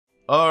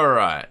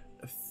Alright.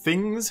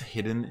 Things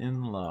hidden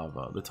in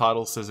lava. The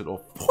title says it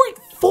all.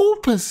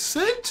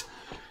 0.4%?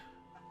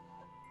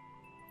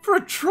 For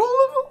a troll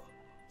level?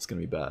 It's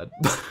gonna be bad.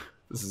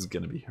 This is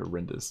gonna be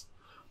horrendous.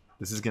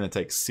 This is gonna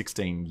take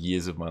 16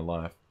 years of my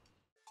life.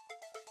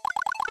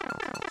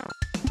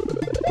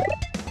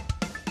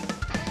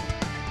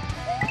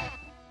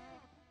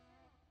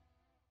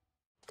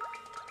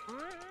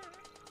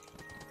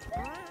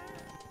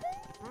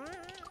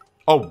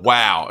 Oh,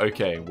 wow.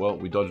 Okay, well,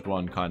 we dodged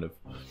one, kind of.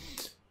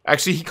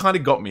 Actually, he kind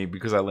of got me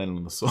because I landed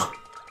on the sword.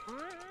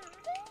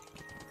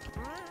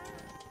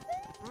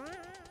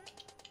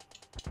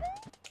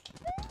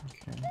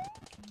 Okay.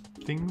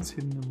 Things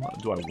hidden in lava.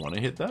 Do I want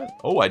to hit that?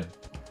 Oh, I...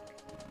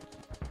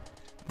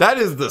 That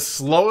is the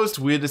slowest,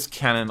 weirdest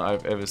cannon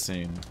I've ever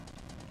seen.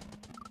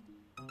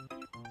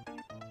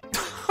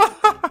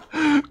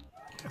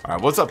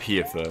 Alright, what's up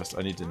here first?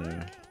 I need to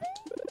know.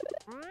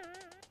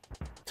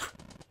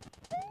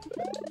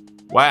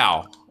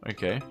 Wow.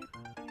 Okay.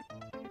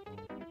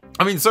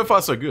 I mean, so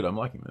far so good. I'm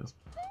liking this.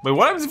 Wait,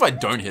 what happens if I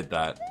don't hit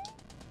that?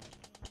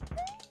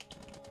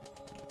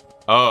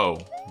 Oh,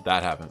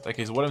 that happens.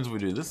 Okay, so what happens if we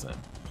do this then?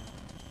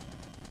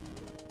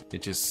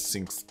 It just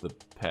sinks the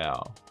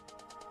power.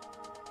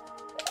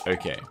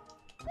 Okay.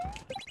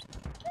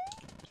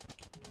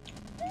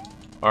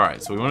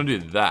 Alright, so we want to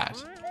do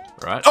that.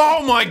 Right?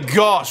 Oh my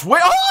gosh!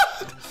 Wait!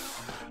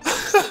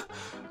 Oh!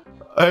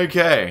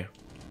 Okay.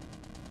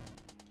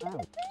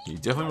 You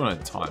definitely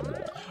want to time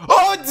it.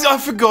 Oh, I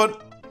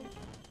forgot!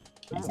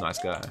 He's a nice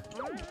guy.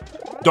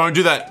 Don't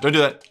do that! Don't do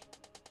that!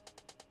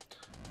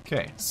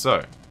 Okay,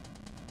 so.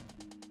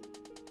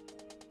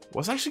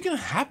 What's actually gonna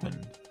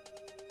happen?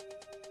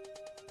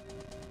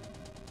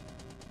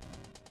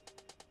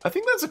 I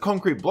think that's a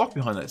concrete block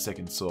behind that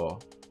second saw.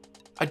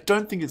 I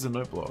don't think it's a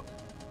note block.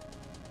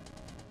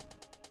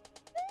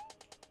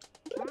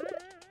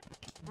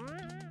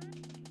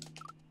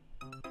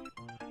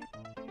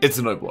 It's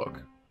a note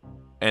block.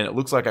 And it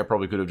looks like I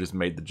probably could have just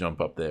made the jump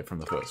up there from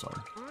the first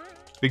one.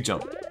 Big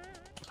jump.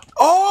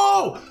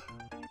 Oh!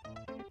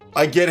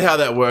 I get how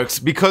that works.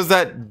 Because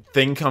that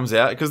thing comes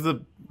out, because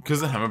the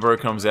hammer bow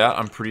comes out,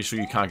 I'm pretty sure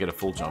you can't get a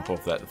full jump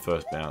off that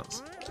first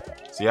bounce.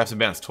 So you have to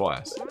bounce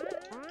twice.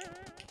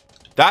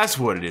 That's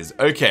what it is.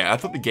 Okay, I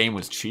thought the game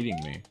was cheating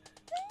me.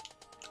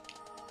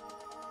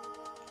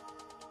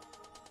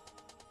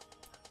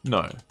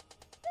 No.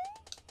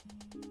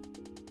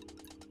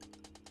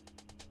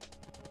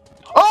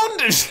 Oh,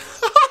 no!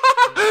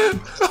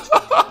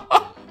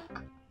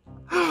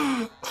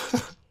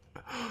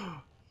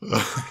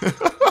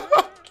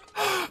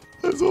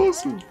 That's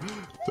awesome.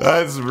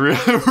 That's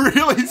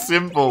really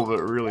simple,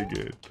 but really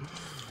good.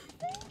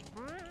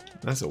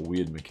 That's a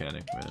weird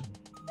mechanic, man.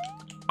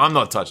 I'm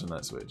not touching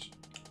that switch.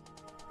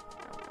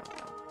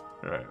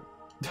 Alright.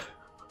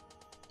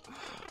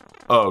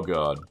 Oh,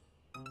 God.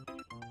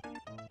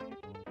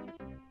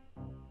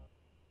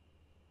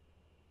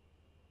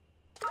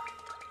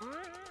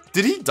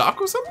 Did he duck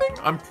or something?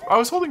 I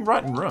was holding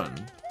right and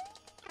run.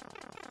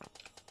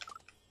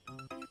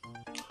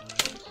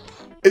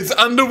 It's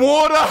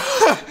underwater!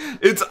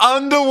 It's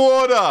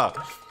underwater!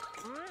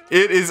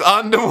 It is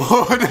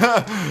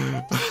underwater!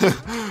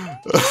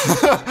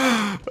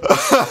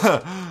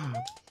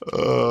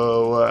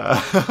 Oh,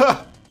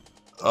 wow.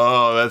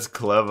 Oh, that's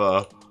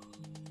clever.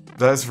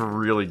 That's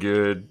really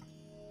good.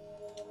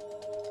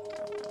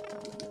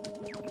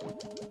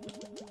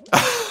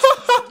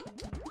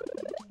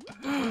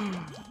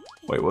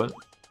 Wait, what?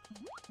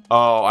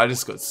 Oh, I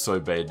just got so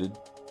baited.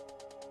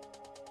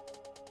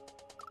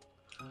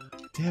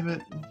 Damn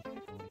it.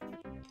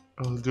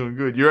 I was doing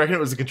good. You reckon it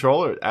was the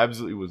controller? It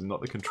absolutely was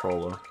not the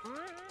controller.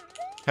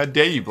 How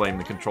dare you blame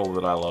the controller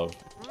that I love?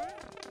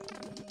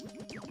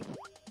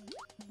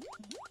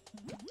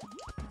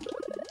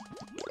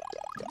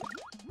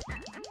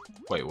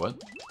 Wait, what?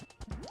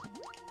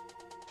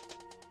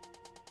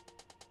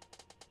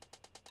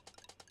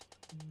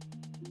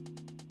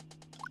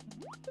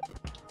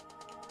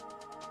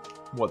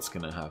 What's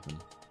gonna happen?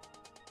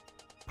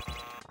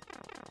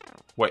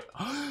 Wait.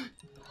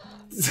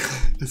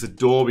 There's a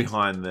door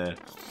behind there.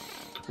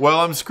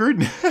 Well, I'm screwed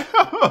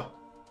now.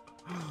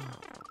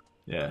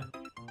 Yeah.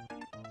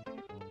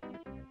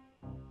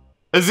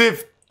 As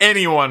if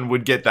anyone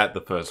would get that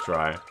the first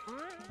try.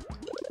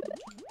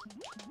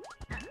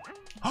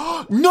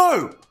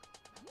 No!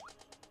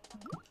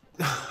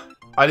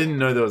 I didn't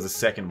know there was a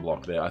second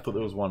block there. I thought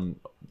there was one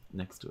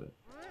next to it.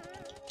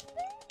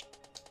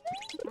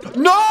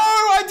 No!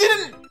 I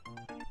didn't!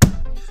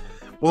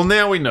 Well,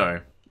 now we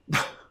know.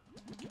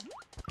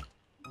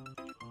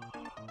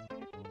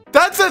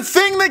 That's a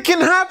thing that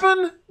can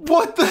happen?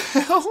 What the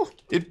hell?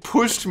 It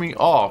pushed me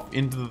off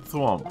into the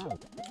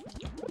thwomp.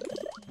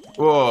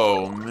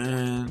 Whoa,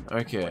 man.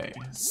 Okay,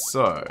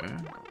 so...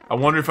 I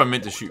wonder if I'm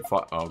meant to shoot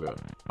fire. Oh,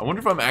 God. I wonder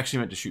if I'm actually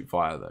meant to shoot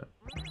fire, though.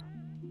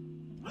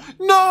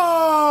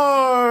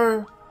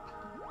 No!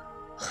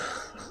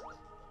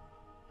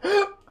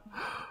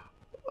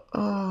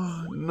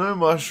 Oh, no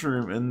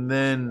mushroom. And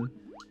then...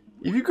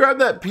 If you grab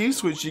that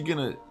P-switch, you're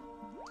gonna...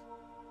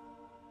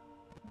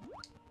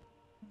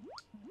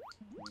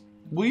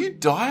 Will you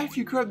die if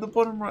you grab the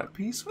bottom right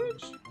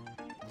P-switch?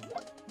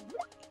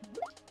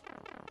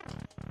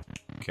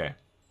 Okay.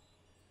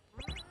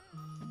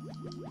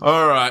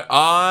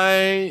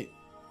 Alright,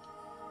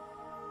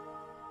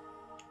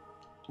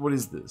 what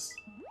is this?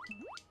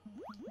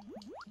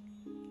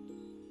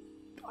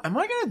 Am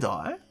I gonna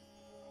die?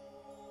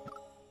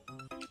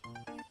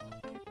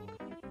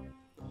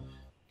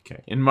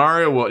 Okay. In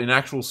Mario World, in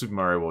actual Super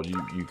Mario World,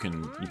 you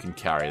can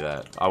carry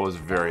that. I was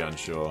very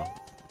unsure.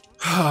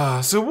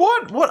 So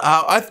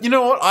you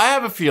know what? I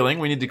have a feeling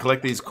we need to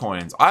collect these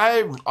coins.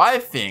 I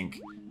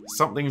think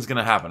something's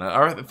gonna happen.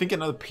 I think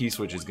another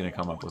P-switch is gonna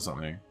come up or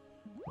something.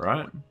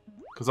 Right?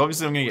 Because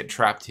obviously I'm gonna get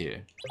trapped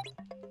here.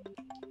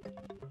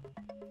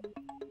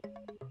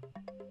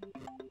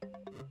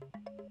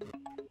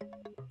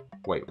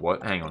 Wait,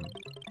 what? Hang on.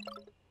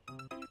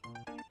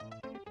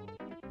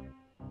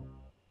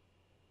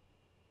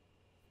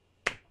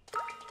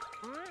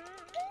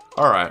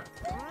 Alright.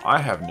 I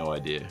have no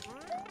idea.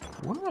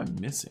 What am I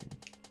missing?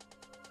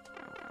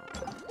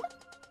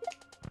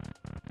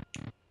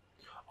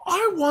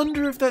 I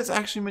wonder if that's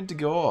actually meant to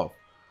go off.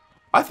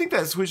 I think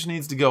that switch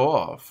needs to go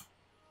off.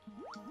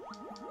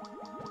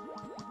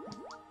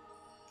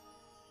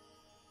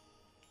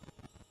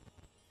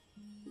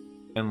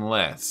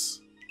 Unless...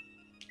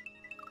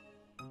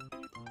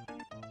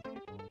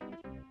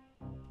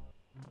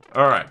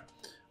 Alright.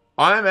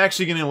 I'm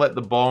actually going to let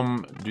the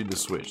bomb do the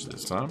switch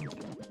this time.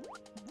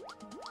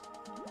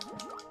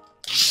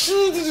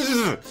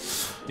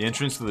 The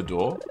entrance to the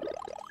door?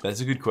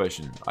 That's a good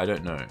question. I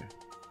don't know.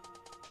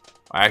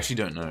 I actually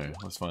don't know.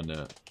 Let's find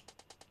out.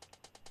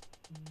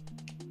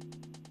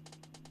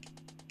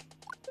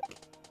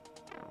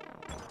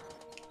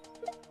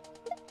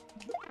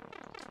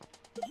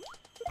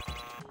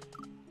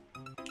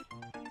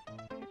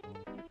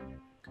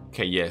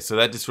 Okay, yeah, so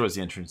that destroys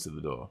the entrance to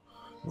the door.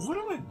 What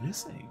am I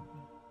missing?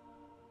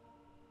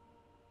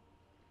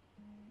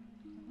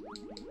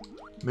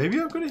 Maybe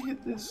I'm gonna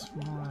hit this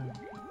right.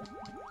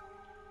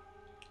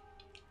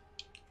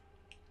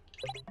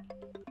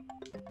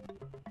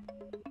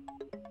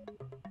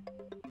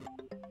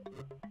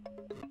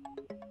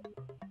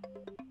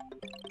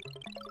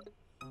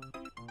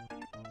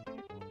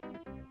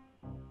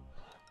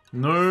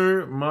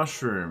 No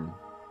mushroom.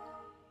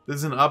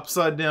 There's an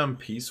upside down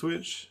P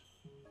switch.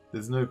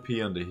 There's no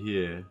P under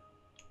here.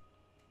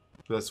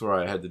 That's where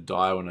I had to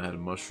die when I had a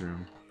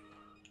mushroom.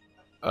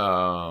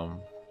 Oh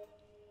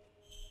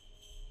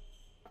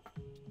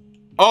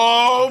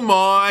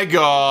my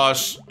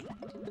gosh!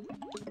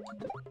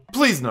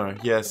 Please no,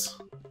 yes.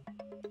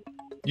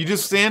 You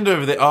just stand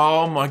over there.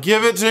 Oh my,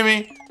 give it to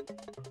me!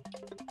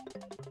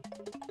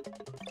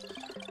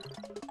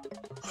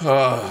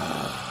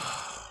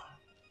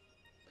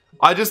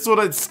 I just thought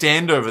I'd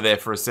stand over there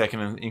for a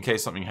second in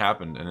case something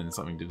happened, and then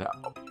something did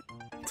happen.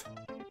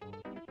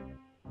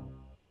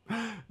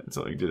 And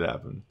something did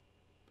happen.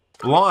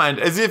 Blind,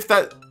 as if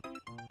that...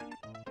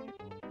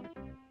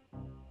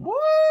 What?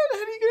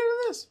 How do you get out of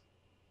this?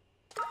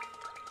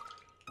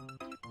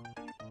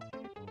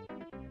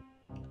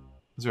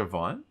 Is there a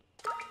vine?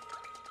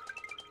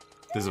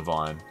 There's a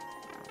vine.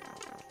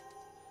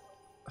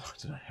 I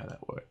don't know how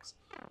that works.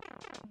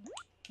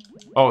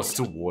 Oh, it's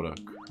still water.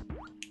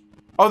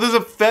 Oh, there's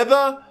a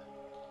feather?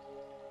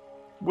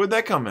 Where'd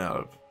that come out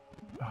of?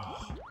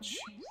 Oh, jeez.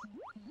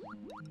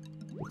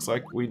 Looks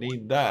like we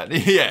need that.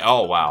 Yeah,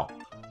 oh, wow.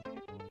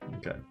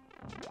 Okay.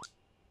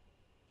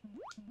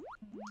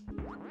 Give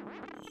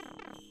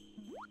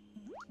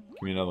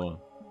me another one.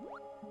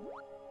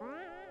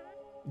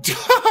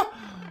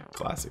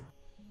 Classic.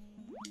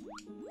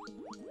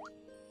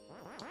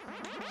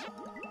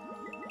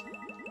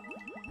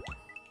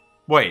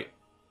 Wait.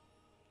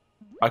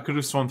 I could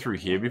have swum through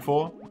here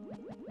before?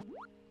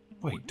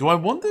 Wait, do I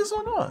want this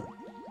or not?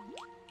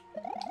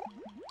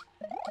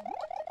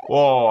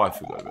 Oh, I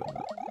forgot about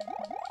that.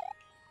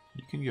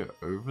 You can go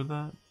over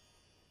that?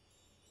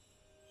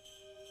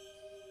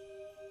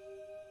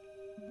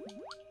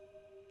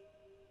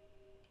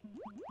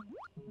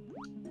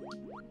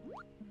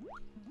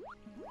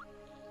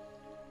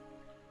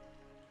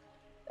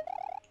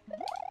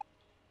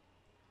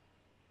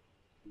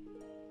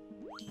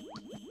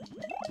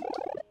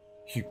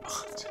 You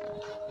bastard.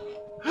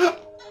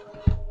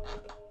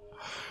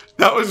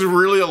 That was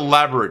really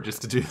elaborate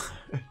just to do that.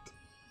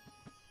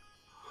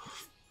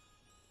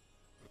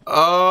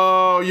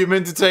 Oh, you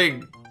meant to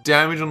take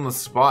damage on the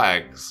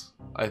spikes,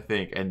 I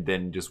think, and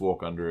then just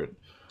walk under it.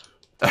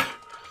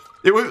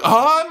 It was...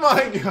 Oh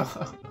my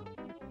god!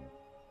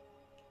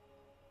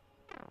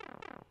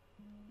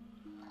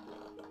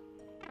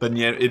 The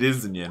Nyan... It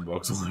is the Nyan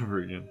box all over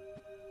again.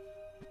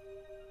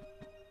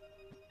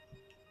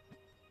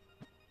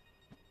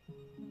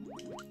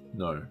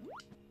 No.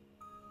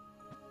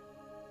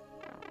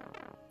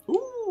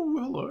 Ooh,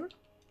 hello.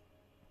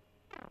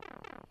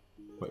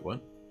 Wait,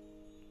 what?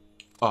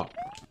 Oh.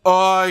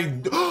 Oh,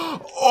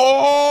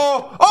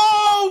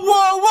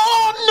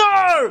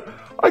 no!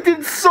 I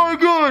did so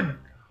good!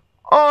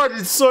 Oh, I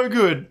did so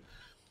good!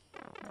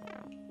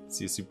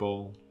 Sissy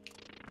ball.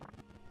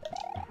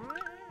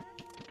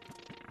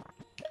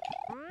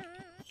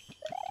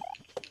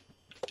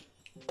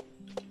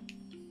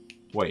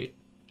 Wait.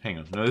 Hang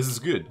on. No, this is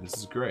good. This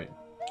is great.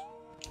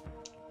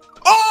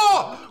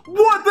 Oh!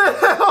 What the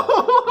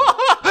hell?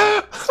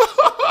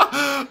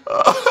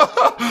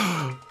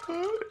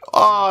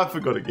 Oh, I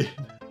forgot again.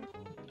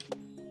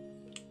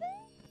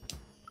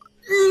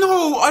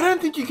 No, I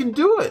don't think you can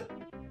do it.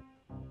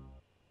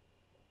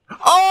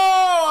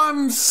 Oh,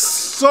 I'm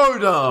so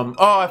dumb.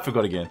 Oh, I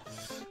forgot again.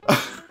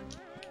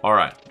 All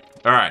right.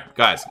 All right,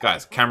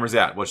 guys, cameras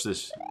out. Watch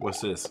this. Watch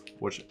this.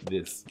 Watch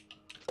this.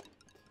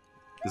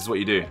 This is what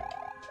you do.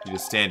 You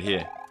just stand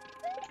here.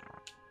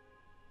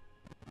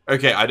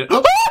 Okay, I don't.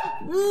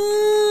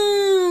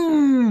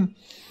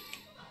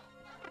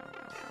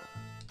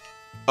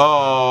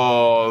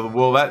 Oh,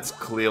 well, that's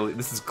clearly.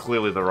 This is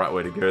clearly the right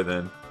way to go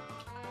then.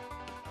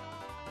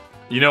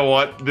 You know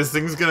what? This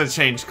thing's gonna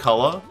change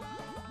color.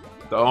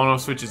 The on-off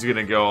switch is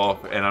gonna go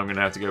off, and I'm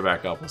gonna have to go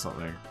back up or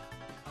something.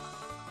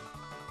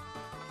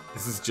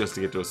 This is just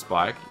to get to a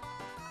spike.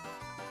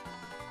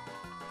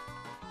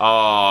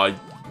 Oh,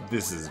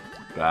 this is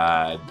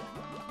bad.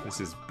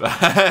 This is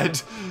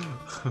bad.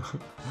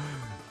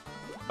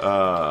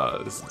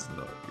 This is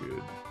not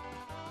good.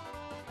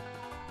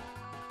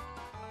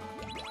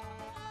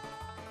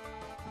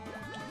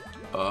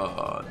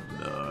 Oh,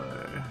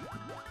 no.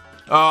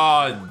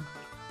 Oh,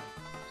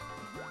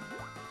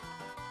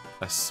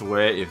 I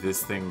swear if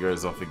this thing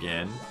goes off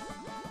again,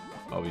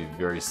 I'll be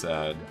very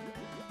sad.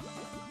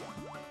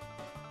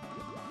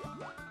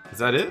 Is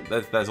that it?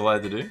 That's all I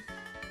had to do?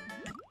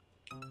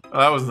 Oh,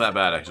 that wasn't that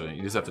bad, actually.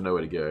 You just have to know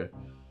where to go.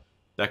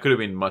 That could have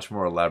been much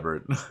more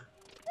elaborate.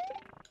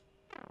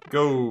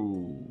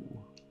 Go!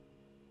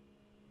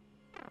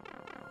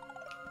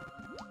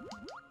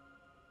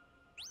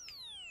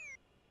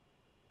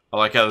 I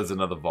like how there's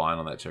another vine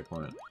on that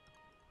checkpoint.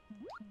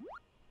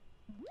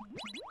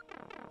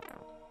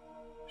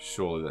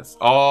 Surely that's...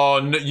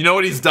 Oh, no, you know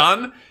what he's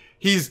done?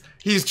 He's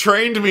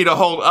trained me to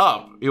hold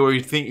up. Or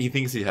he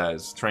thinks he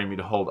has trained me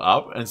to hold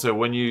up. And so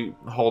when you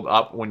hold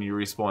up, when you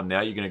respawn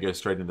now, you're going to go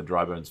straight into the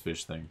dry bones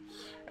fish thing.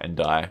 And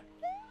die.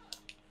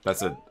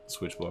 That's a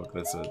switch block.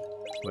 That's a...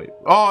 Wait.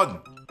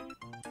 Oh!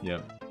 Yeah.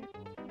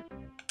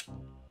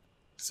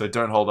 So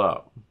don't hold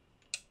up.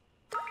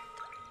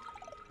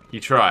 He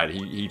tried.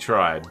 He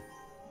tried.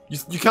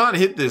 You can't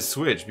hit this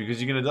switch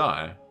because you're going to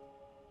die.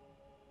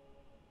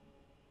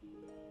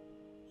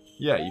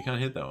 Yeah, you can't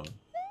hit that one.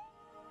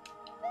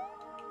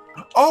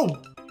 Oh!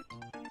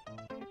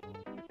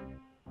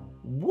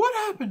 What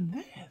happened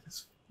there?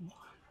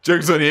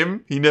 Joke's on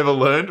him. He never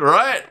learned,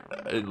 right?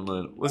 I didn't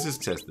learn. Let's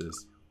just test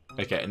this.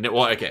 Okay,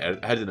 well, okay,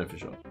 I had to know for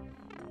sure.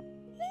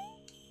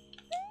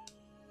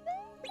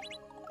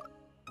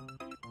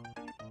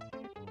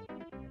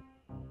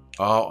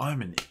 Oh,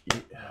 I'm an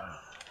idiot.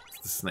 It's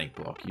the snake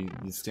block.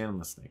 You stand on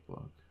the snake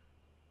block.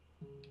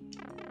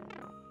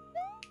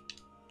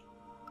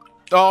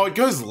 Oh, it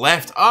goes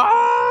left.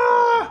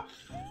 Ah!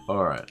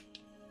 Alright.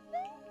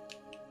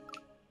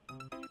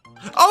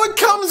 Oh, it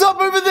comes up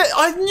over there.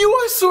 I knew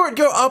I saw it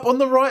go up on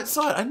the right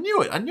side. I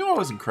knew it. I knew I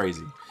wasn't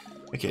crazy.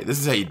 Okay, this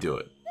is how you do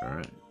it.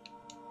 Alright.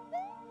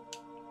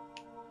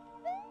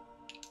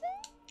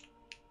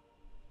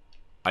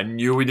 I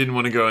knew we didn't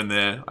want to go in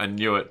there. I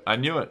knew it. I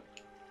knew it.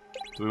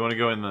 Do we want to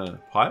go in the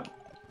pipe?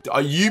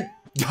 Are you...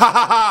 Ha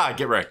ha ha!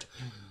 Get wrecked.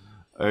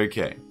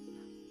 Okay.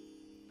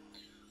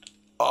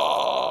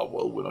 Oh,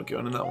 well, we're not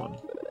going in that one.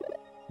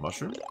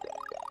 Mushroom?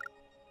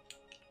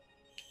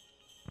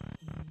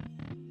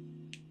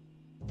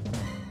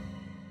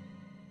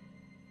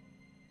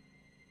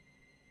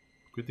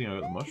 Good thing I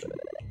got the mushroom.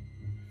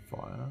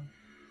 Fire.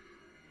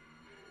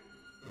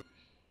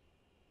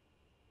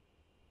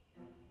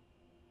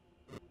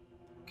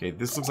 Okay,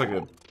 this looks like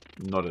a...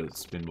 not a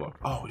spin block.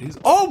 Oh, it is.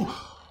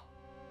 Oh!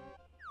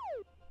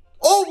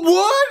 Oh,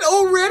 what?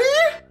 Already?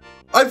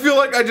 I feel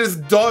like I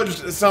just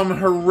dodged some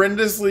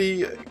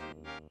horrendously...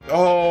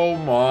 Oh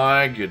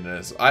my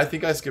goodness. I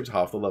think I skipped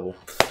half the level.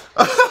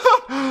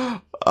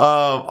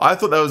 I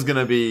thought that was going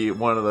to be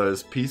one of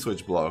those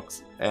P-switch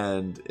blocks,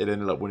 and it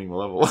ended up winning the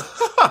level.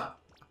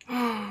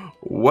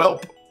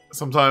 Welp.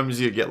 Sometimes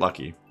you get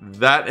lucky.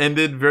 That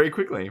ended very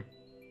quickly.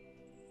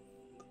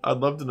 I'd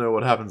love to know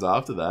what happens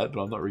after that,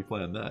 but I'm not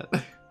replaying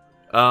that.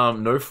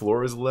 No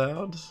floor is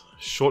allowed.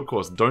 Short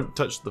course, don't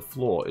touch the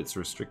floor. It's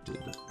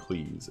restricted.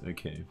 Please.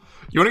 Okay.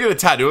 You want to get a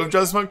tattoo of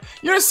Just Smoke?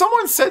 You know,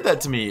 someone said that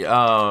to me,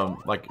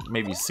 like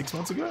maybe 6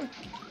 months ago.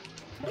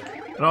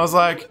 And I was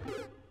like,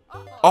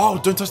 oh,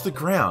 don't touch the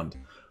ground.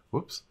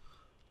 Whoops.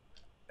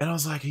 And I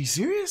was like, are you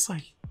serious?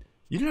 Like,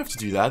 you don't have to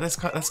do that.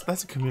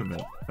 That's a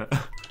commitment.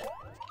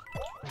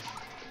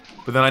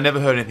 But then I never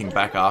heard anything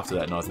back after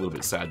that, and I was a little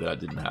bit sad that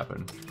didn't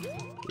happen.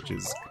 Which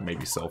is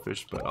maybe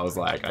selfish, but I was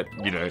like,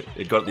 you know,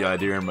 it got the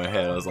idea in my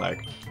head. I was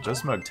like,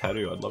 Just Smoke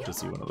tattoo, I'd love to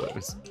see one of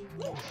those.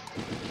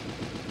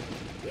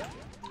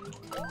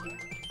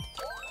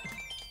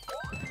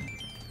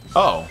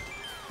 Oh.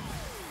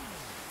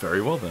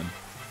 Very well then.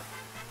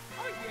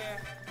 Oh yeah,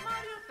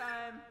 Mario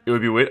time. It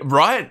would be weird,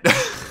 right?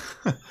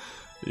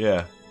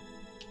 Yeah.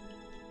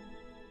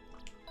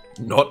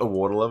 Not a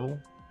water level?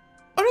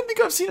 I don't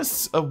think I've seen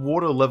a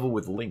water level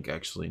with Link,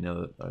 actually, now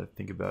that I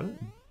think about it.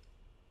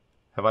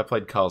 Have I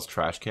played Carl's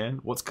Trash Can?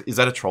 Is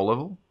that a troll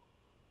level?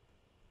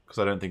 Because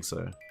I don't think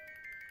so.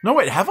 No,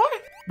 wait, have I?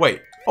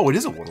 Wait. Oh, it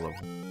is a water level.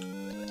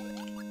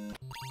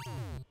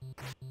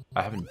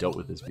 I haven't dealt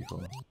with this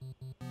before.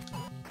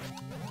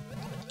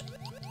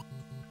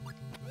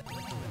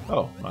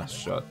 Oh, nice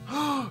shot.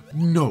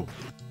 No!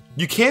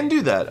 You can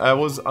do that! I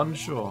was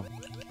unsure.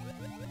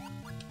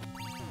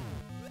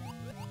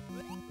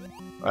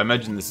 I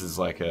imagine this is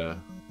like a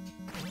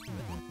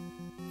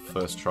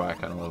first try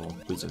kind of level.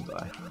 Please don't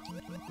die.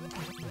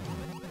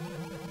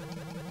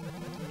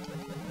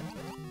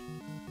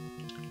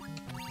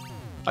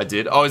 I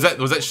did? Oh, was that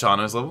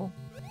Shano's level?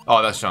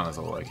 Oh, that's Shano's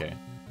level, okay.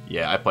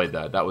 Yeah, I played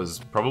that. That was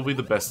probably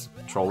the best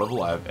troll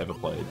level I've ever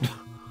played.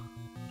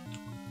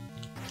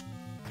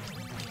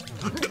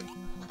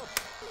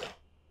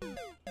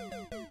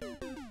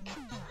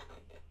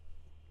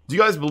 Do you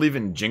guys believe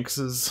in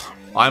jinxes?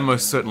 I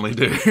most certainly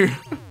do.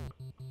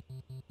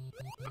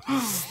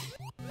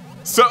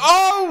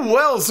 Oh,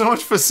 well, so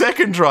much for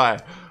second try.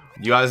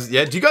 You guys,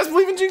 yeah, do you guys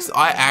believe in jinxes?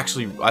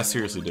 I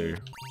seriously do.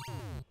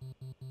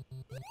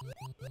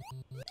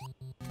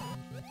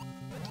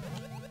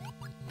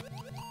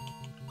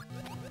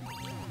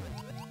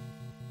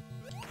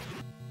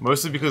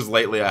 Mostly because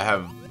lately I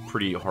have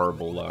pretty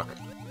horrible luck.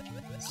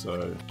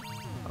 So,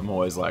 I'm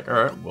always like,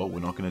 alright, well, we're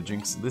not gonna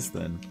jinx this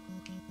then.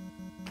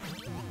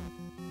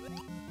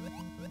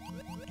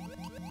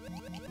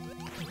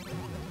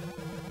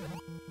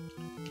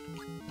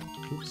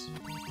 Oops.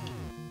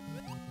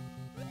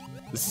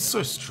 This is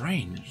so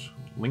strange.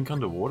 Link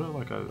underwater?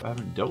 Like, I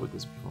haven't dealt with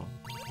this before.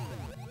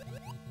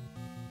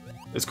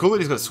 It's cool that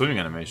he's got swimming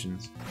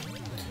animations.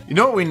 You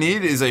know what we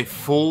need is a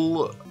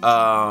full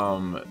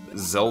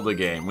Zelda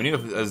game. We need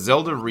a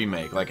Zelda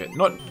remake, like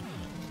not.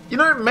 You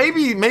know,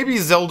 maybe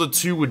Zelda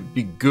 2 would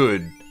be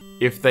good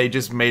if they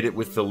just made it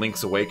with the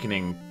Link's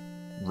Awakening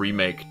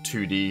remake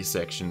 2D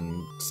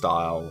section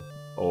style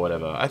or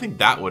whatever. I think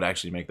that would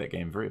actually make that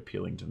game very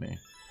appealing to me.